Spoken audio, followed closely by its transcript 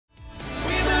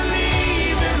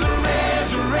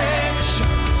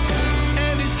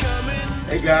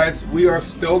guys, we are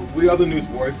stoked. We are the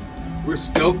Newsboys. We're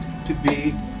stoked to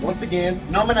be, once again,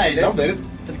 nominated for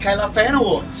the KLOVE Fan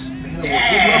Awards. We love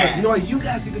it. You know what? You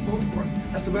guys get to vote for us.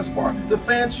 That's the best part. The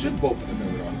fans should vote for the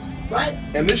favorite artist. Right.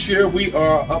 And this year we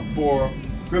are up for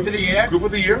Group of the Year. Group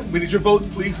of the Year. We need your votes,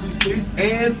 please, please, please.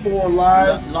 And for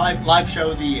live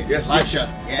show of the year. Yes, live yes, show.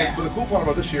 yes. Yeah. But the cool part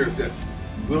about this year is this: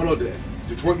 we don't know that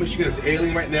Detroit, Michigan is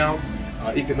ailing right now,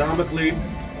 economically.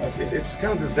 It's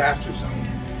kind of a disaster zone.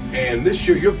 And this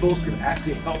year, your votes can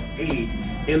actually help aid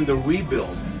in the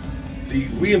rebuild, the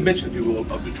reinvention, if you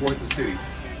will, of Detroit, the city.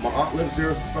 My aunt lives there.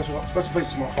 It's a special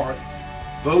place in my heart.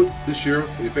 Vote this year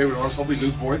for your favorite artists, hopefully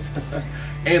Newsboys,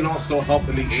 and also help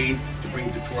in the aid to bring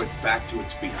Detroit back to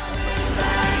its feet.